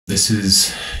This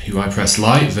is UiPress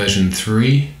Lite version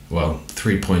 3, well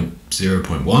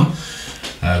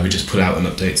 3.0.1. We just put out an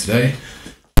update today.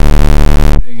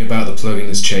 The thing about the plugin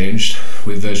has changed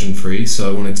with version 3, so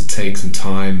I wanted to take some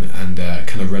time and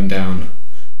kind of run down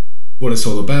what it's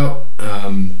all about,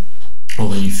 all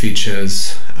the new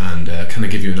features, and kind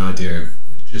of give you an idea of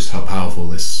just how powerful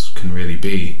this can really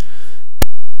be.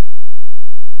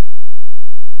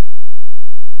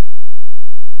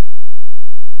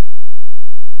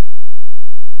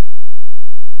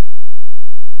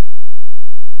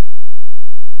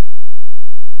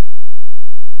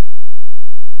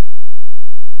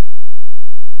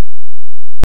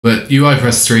 But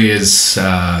UiPress 3 is,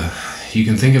 you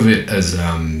can think of it as,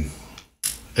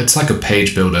 it's like a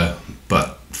page builder,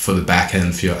 but for the back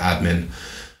end for your admin.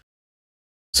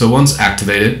 So once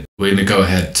activated, we're going to go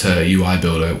ahead to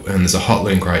UiBuilder, and there's a hot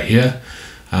link right here.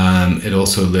 It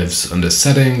also lives under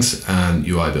settings and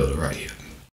UiBuilder right here.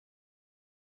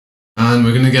 And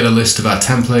we're going to get a list of our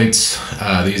templates.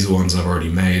 These are the ones I've already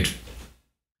made.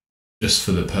 Just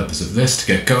for the purpose of this, to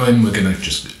get going, we're going to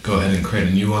just go ahead and create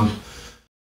a new one.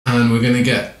 And we're going to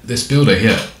get this builder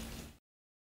here.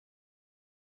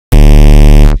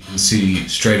 You can see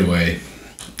straight away,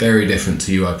 very different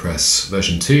to UiPress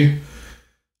version 2.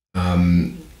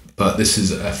 But this is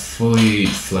a fully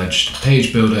fledged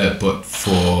page builder, but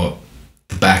for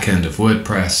the back end of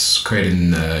WordPress,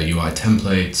 creating UI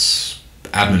templates,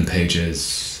 admin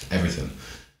pages, everything.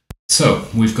 So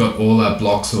we've got all our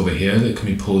blocks over here that can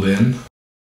be pulled in.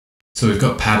 So we've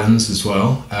got patterns as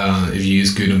well. If you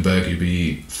use Gutenberg, you'll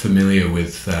be familiar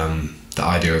with the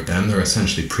idea of them. They're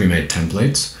essentially pre-made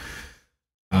templates.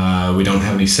 We don't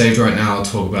have any saved right now. I'll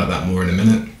talk about that more in a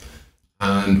minute.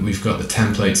 And we've got the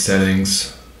template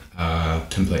settings,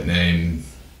 template name.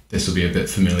 This will be a bit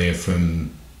familiar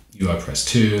from UiPress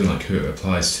 2, like who it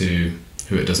applies to,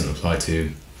 who it doesn't apply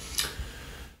to.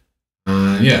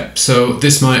 Yeah, so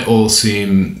this might all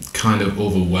seem kind of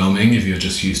overwhelming if you're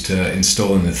just used to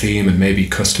installing the theme and maybe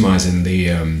customizing the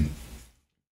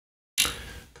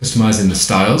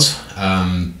styles,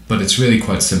 but it's really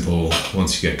quite simple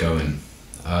once you get going.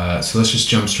 So let's just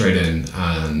jump straight in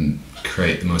and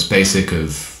create the most basic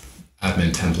of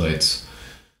admin templates.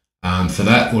 For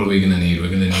that, what are we going to need? We're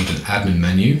going to need an admin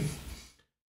menu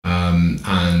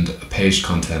and a page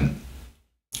content.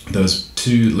 Those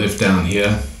two live down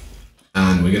here.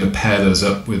 And we're going to pair those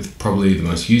up with probably the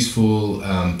most useful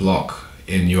block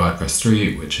in UiPress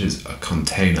 3, which is a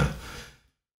container.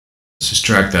 Let's just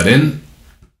drag that in.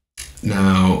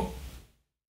 Now,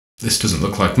 this doesn't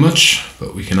look like much,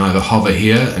 but we can either hover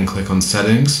here and click on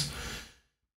settings,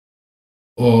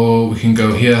 or we can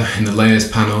go here in the layers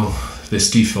panel. This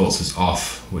defaults as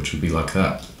off, which would be like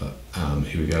that, but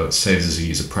here we go. It saves as a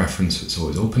user preference, so it's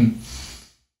always open.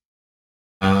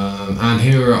 And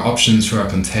here are options for our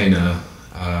container.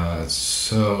 All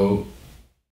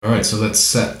right, so let's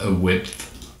set a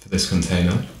width for this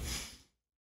container.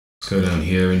 Let's go down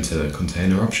here into the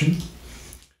container option.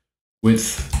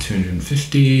 Width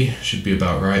 250 should be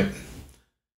about right.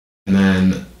 And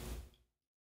then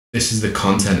this is the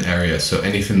content area. So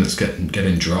anything that's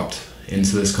getting dropped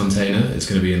into this container is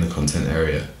going to be in the content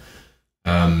area.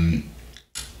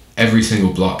 Every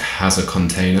single block has a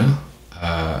container.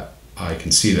 I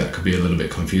can see that could be a little bit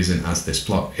confusing as this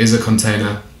block is a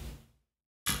container,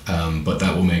 but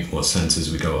that will make more sense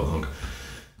as we go along.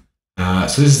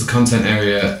 So this is the content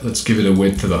area. Let's give it a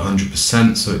width of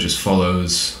 100%, so it just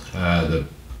follows the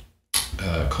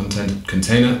content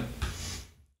container.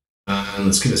 And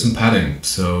let's give it some padding.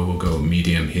 So we'll go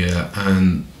medium here,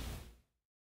 and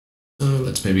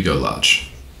let's maybe go large.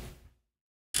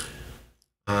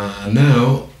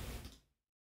 Now,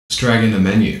 let's drag in a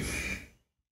menu.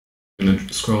 I'm going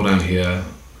to scroll down here,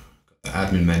 got the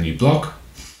admin menu block,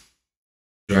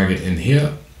 drag it in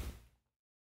here.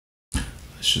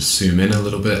 Let's just zoom in a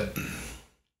little bit.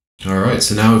 All right,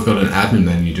 so now we've got an admin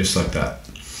menu just like that.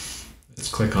 Let's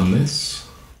click on this.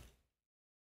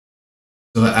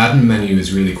 So the admin menu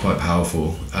is really quite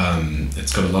powerful.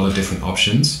 It's got a lot of different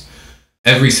options.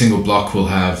 Every single block will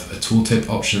have a tooltip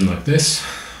option like this,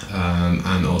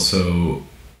 and also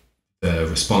the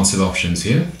responsive options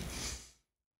here.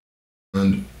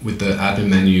 And with the admin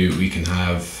menu, we can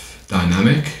have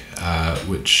dynamic,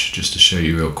 which, just to show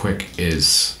you real quick,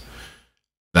 is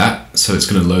that. So it's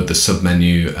going to load the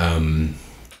submenu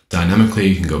dynamically.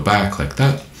 You can go back like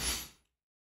that.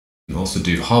 You can also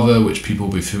do hover, which people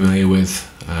will be familiar with.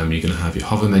 You're going to have your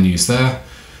hover menus there.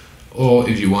 Or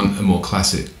if you want a more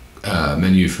classic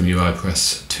menu from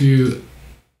UiPress 2,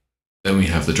 then we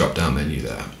have the drop-down menu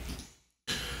there.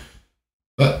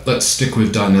 But let's stick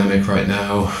with dynamic right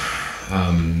now.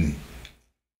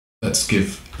 let's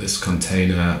give this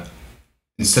container,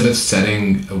 instead of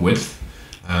setting a width,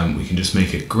 we can just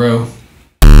make it grow,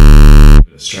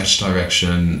 a stretch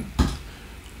direction,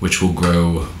 which will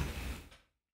grow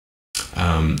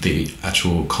the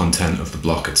actual content of the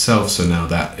block itself. So now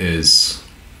that is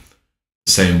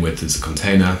the same width as the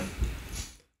container.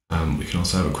 We can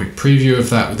also have a quick preview of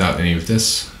that without any of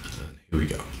this. And here we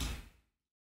go.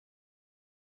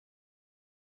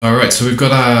 All right, so we've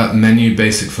got our menu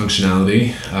basic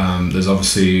functionality. There's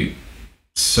obviously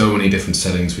so many different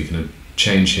settings we can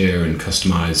change here and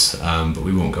customize, but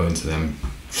we won't go into them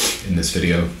in this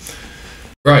video.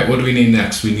 Right, what do we need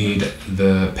next? We need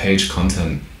the page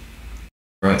content.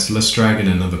 Right, so let's drag in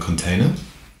another container.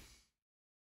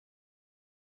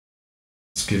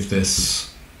 Let's give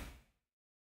this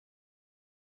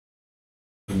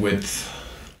a width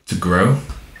to grow.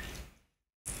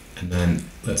 And then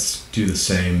let's do the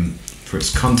same for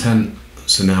its content.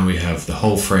 So now we have the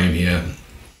whole frame here,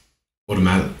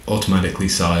 automatically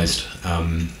sized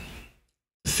to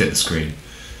fit the screen.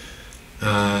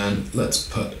 And let's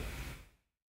put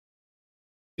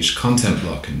each content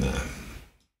block in there.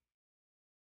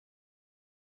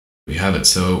 We have it,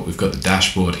 so we've got the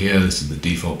dashboard here. This is the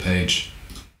default page.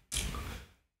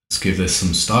 Let's give this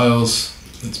some styles.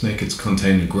 Let's make its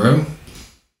container grow.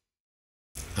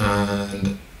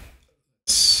 And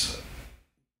let's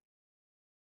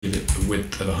give it a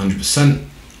width of 100%.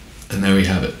 And there we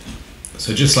have it.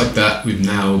 So just like that, we've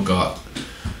now got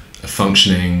a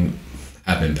functioning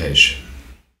admin page.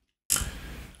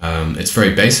 It's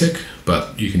very basic,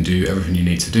 but you can do everything you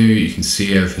need to do. You can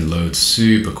see everything loads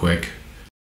super quick.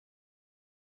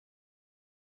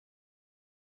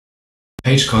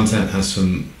 Page content has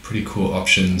some pretty cool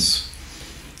options.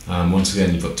 Once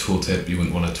again, you've got tooltip. You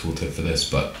wouldn't want a tooltip for this,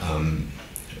 but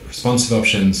responsive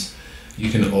options.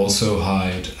 You can also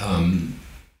hide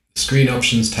screen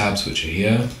options tabs, which are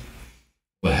here.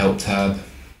 The help tab.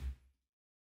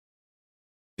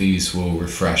 These will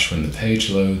refresh when the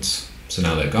page loads. So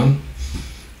now they're gone.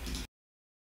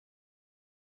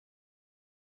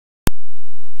 The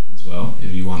other option as well,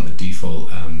 if you want the default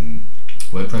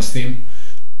WordPress theme,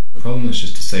 no problem, let's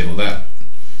just disable that.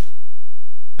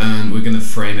 And we're going to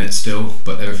frame it still,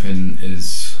 but everything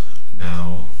is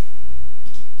now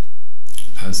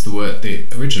as the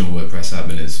original WordPress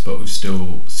admin is, but we've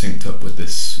still synced up with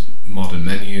this modern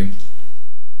menu.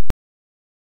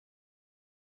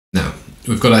 Now,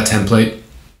 we've got our template,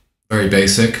 very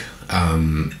basic.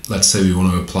 Let's say we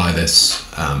want to apply this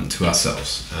to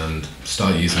ourselves and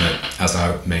start using it as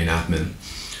our main admin.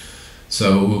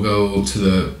 So we'll go to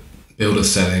the builder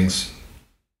settings.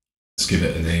 Let's give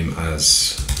it a name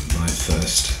as my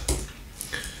first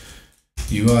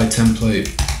UI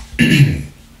template.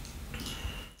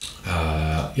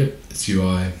 Yep, it's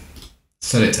UI.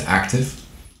 Set it to active.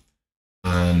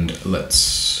 And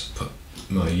let's put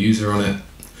my user on it.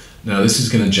 Now this is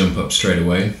going to jump up straight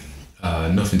away.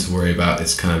 Nothing to worry about.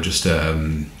 It's kind of just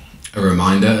a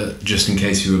reminder, just in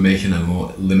case you were making a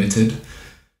more limited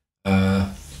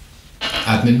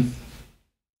admin.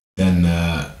 Then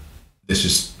this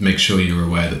just makes sure you're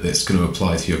aware that it's going to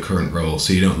apply to your current role,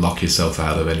 so you don't lock yourself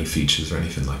out of any features or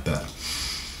anything like that.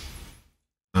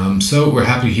 So we're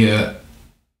happy here.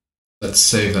 Let's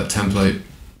save that template,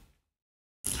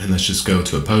 and let's just go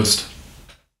to a post,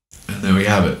 and there we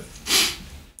have it.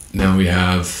 Now we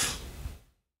have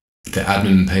the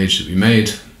admin page that we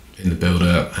made in the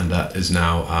builder, and that is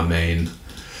now our main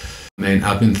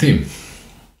admin theme.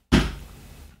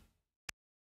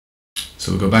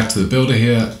 So we'll go back to the builder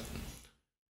here.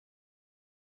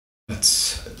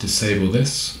 Let's disable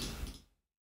this,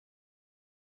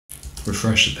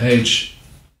 refresh the page,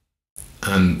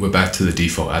 and we're back to the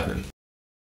default admin.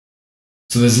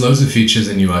 So there's loads of features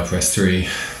in UiPress 3,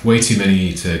 way too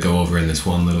many to go over in this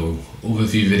one little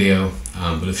overview video,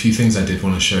 but a few things I did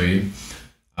want to show you.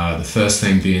 The first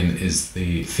thing being is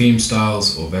the theme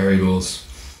styles or variables.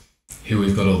 Here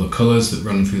we've got all the colors that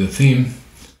run through the theme.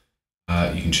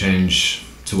 You can change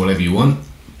to whatever you want.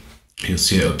 You'll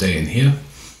see it updating here.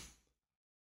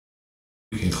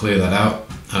 You can clear that out.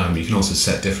 You can also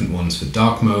set different ones for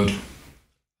dark mode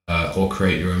or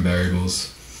create your own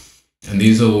variables. And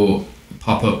these all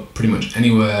pop up pretty much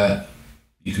anywhere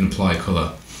you can apply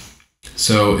color.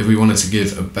 So if we wanted to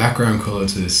give a background color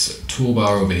to this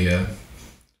toolbar over here,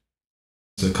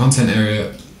 so content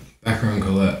area, background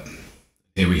color,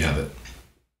 here we have it.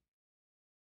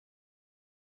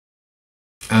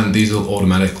 And these will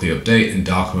automatically update in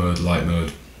dark mode, light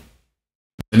mode.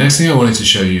 The next thing I wanted to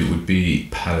show you would be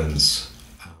patterns.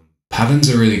 Patterns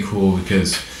are really cool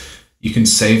because you can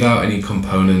save out any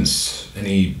components,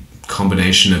 any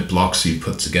combination of blocks you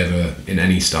put together in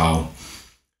any style,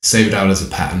 save it out as a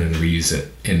pattern and reuse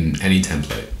it in any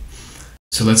template.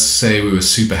 So let's say we were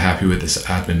super happy with this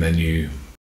admin menu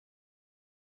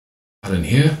pattern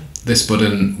here. This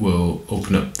button will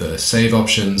open up the save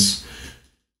options.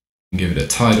 Give it a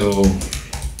title.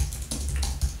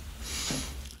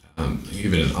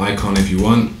 Give it an icon if you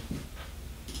want.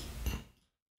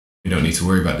 We don't need to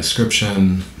worry about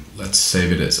description. Let's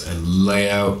save it as a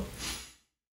layout.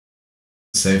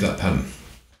 Save that pattern.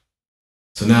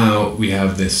 So now we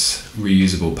have this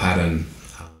reusable pattern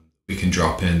we can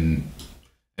drop in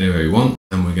anywhere we want,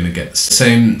 and we're going to get the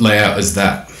same layout as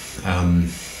that.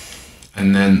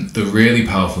 And then the really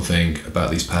powerful thing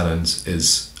about these patterns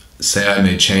is, say I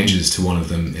made changes to one of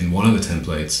them in one of the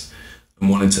templates and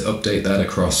wanted to update that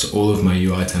across all of my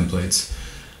UI templates.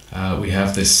 We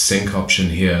have this sync option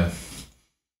here,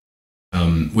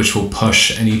 which will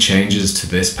push any changes to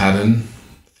this pattern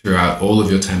throughout all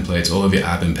of your templates, all of your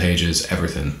admin pages,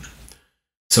 everything.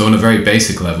 So on a very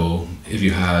basic level, if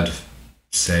you had,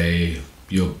 say,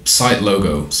 your site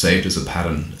logo saved as a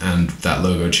pattern and that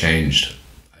logo changed,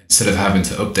 instead of having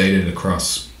to update it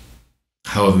across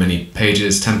however many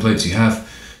pages, templates you have,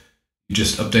 you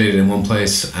just update it in one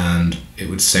place and it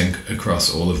would sync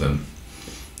across all of them.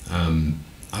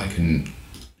 I can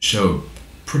show a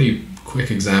pretty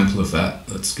quick example of that.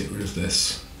 Let's get rid of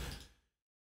this.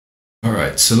 All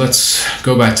right, so let's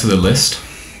go back to the list,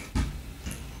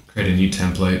 create a new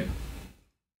template,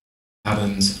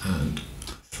 patterns, and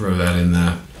throw that in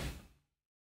there.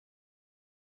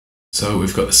 So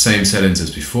we've got the same settings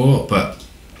as before, but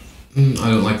I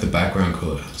don't like the background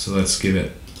color. So let's give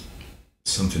it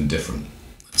something different.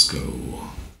 Let's go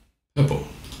purple.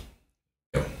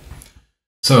 Go.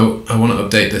 So I want to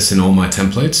update this in all my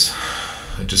templates.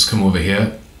 I just come over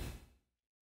here,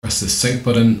 press the sync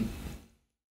button,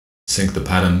 sync the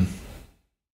pattern,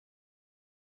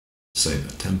 save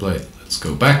the template. Let's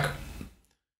go back.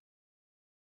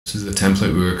 This is the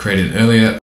template we were creating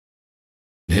earlier.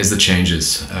 Here's the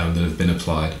changes that have been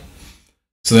applied.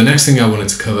 So the next thing I wanted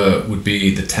to cover would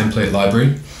be the template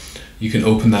library. You can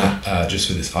open that just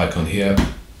with this icon here. And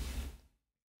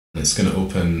it's going to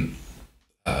open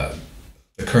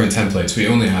the current templates. We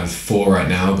only have 4 right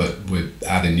now, but we're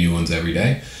adding new ones every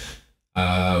day.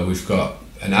 We've got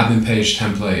an admin page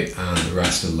template and the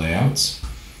rest are layouts.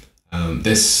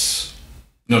 This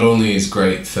not only is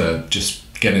great for just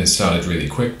getting started really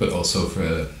quick, but also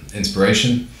for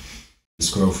inspiration.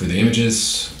 Scroll through the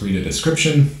images, read a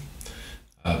description,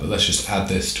 but let's just add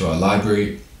this to our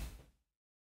library,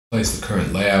 place the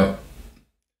current layout,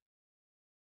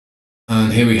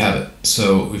 and here we have it.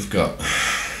 So we've got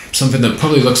something that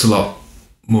probably looks a lot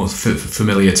more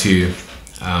familiar to you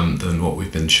than what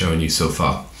we've been showing you so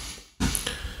far.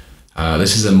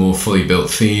 This is a more fully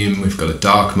built theme. We've got a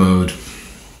dark mode,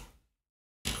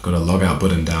 we've got a logout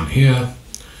button down here,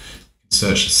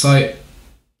 search the site,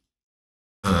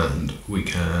 and we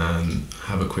can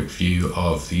have a quick view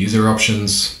of the user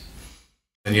options.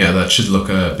 And yeah, that should look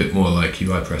a bit more like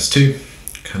UiPress 2,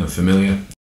 kind of familiar.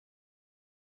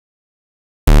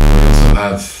 We also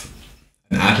have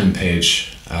an admin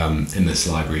page in this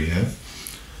library here.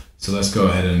 So let's go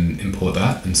ahead and import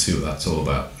that and see what that's all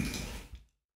about.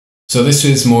 So this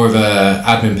is more of an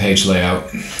admin page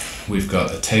layout. We've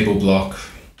got a table block.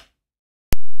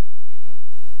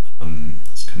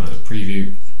 Let's come out of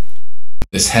preview.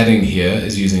 This heading here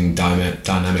is using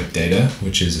dynamic data,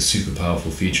 which is a super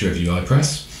powerful feature of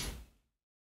UiPress.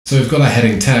 So we've got our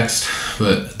heading text,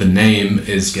 but the name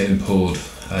is getting pulled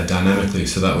dynamically,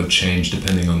 so that would change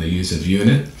depending on the user viewing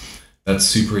it. That's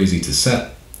super easy to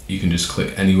set. You can just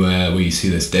click anywhere where you see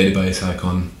this database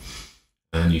icon,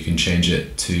 and you can change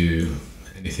it to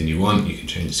anything you want. You can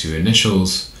change it to your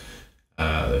initials,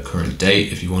 the current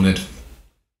date if you wanted.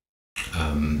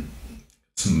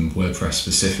 Some WordPress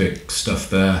specific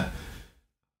stuff there,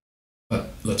 but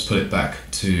let's put it back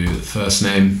to the first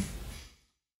name.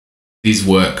 These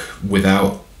work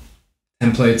without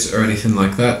templates or anything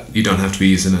like that. You don't have to be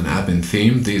using an admin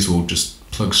theme. These will just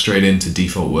plug straight into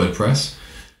default WordPress,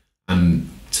 and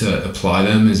to apply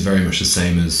them is very much the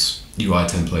same as UI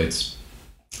templates.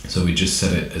 So we just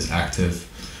set it as active.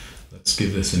 Let's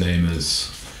give this a name as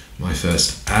my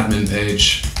first admin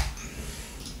page.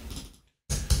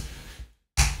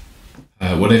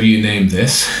 Whatever you name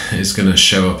this is going to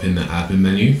show up in the admin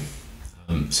menu.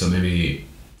 So maybe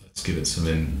let's give it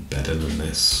something better than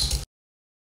this.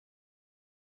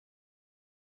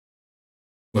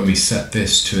 When we set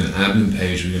this to an admin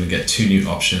page, we're going to get 2 new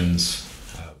options,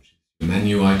 which is the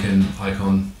menu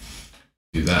icon.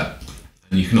 Do that.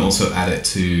 And you can also add it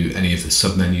to any of the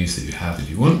submenus that you have if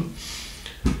you want.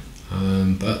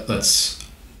 But let's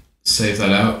save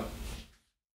that out.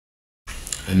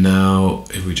 And now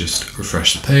if we just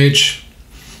refresh the page,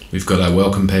 we've got our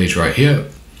welcome page right here.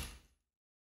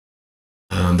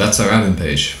 And that's our admin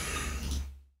page.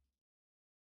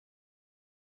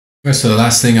 Right, so the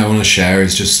last thing I want to share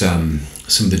is just some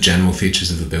of the general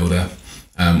features of the builder.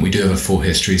 We do have a full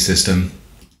history system.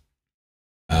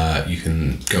 You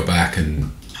can go back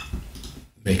and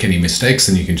make any mistakes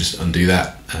and you can just undo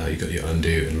that. You've got your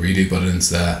undo and redo buttons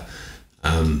there.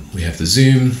 We have the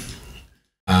zoom.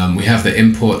 We have the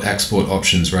import export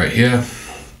options right here.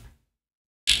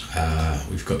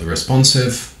 We've got the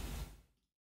responsive.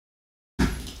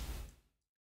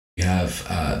 We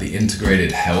have the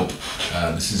integrated help.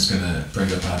 This is going to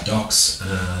bring up our docs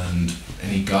and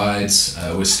any guides.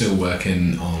 We're still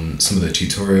working on some of the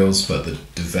tutorials, but the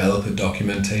developer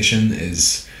documentation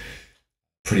is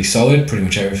pretty solid. Pretty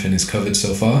much everything is covered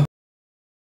so far.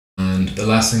 And the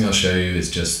last thing I'll show you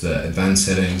is just the advanced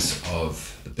settings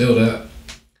of the builder,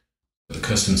 the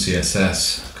custom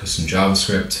CSS, custom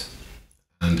JavaScript,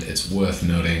 and it's worth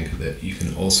noting that you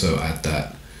can also add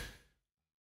that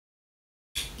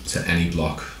to any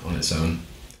block on its own,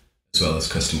 as well as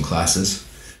custom classes.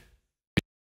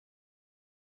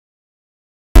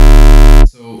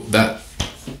 So that,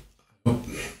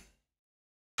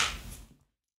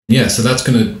 yeah, so that's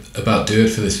going to about do it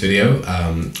for this video.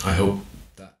 I hope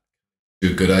that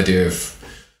gives you a good idea of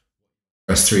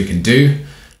what WordPress 3 can do.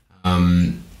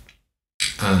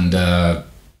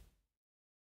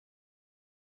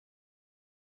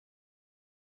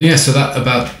 Yeah, so that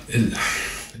about.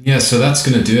 Yeah, so that's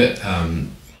going to do it.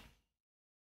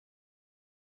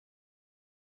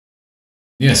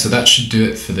 Yeah, so that should do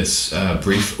it for this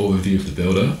brief overview of the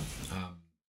builder.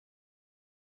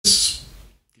 Just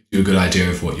gives you a good idea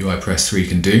of what UiPress 3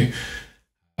 can do.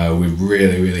 We're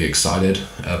really excited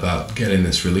about getting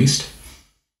this released.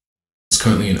 It's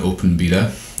currently an open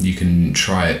beta. You can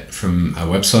try it from our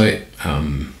website.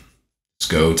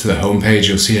 Just go to the homepage,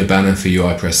 you'll see a banner for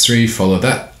UiPress 3, follow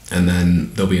that. And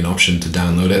then there'll be an option to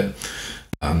download it.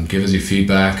 Give us your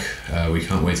feedback. We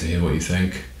can't wait to hear what you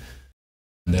think.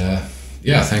 And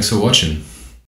yeah, thanks for watching.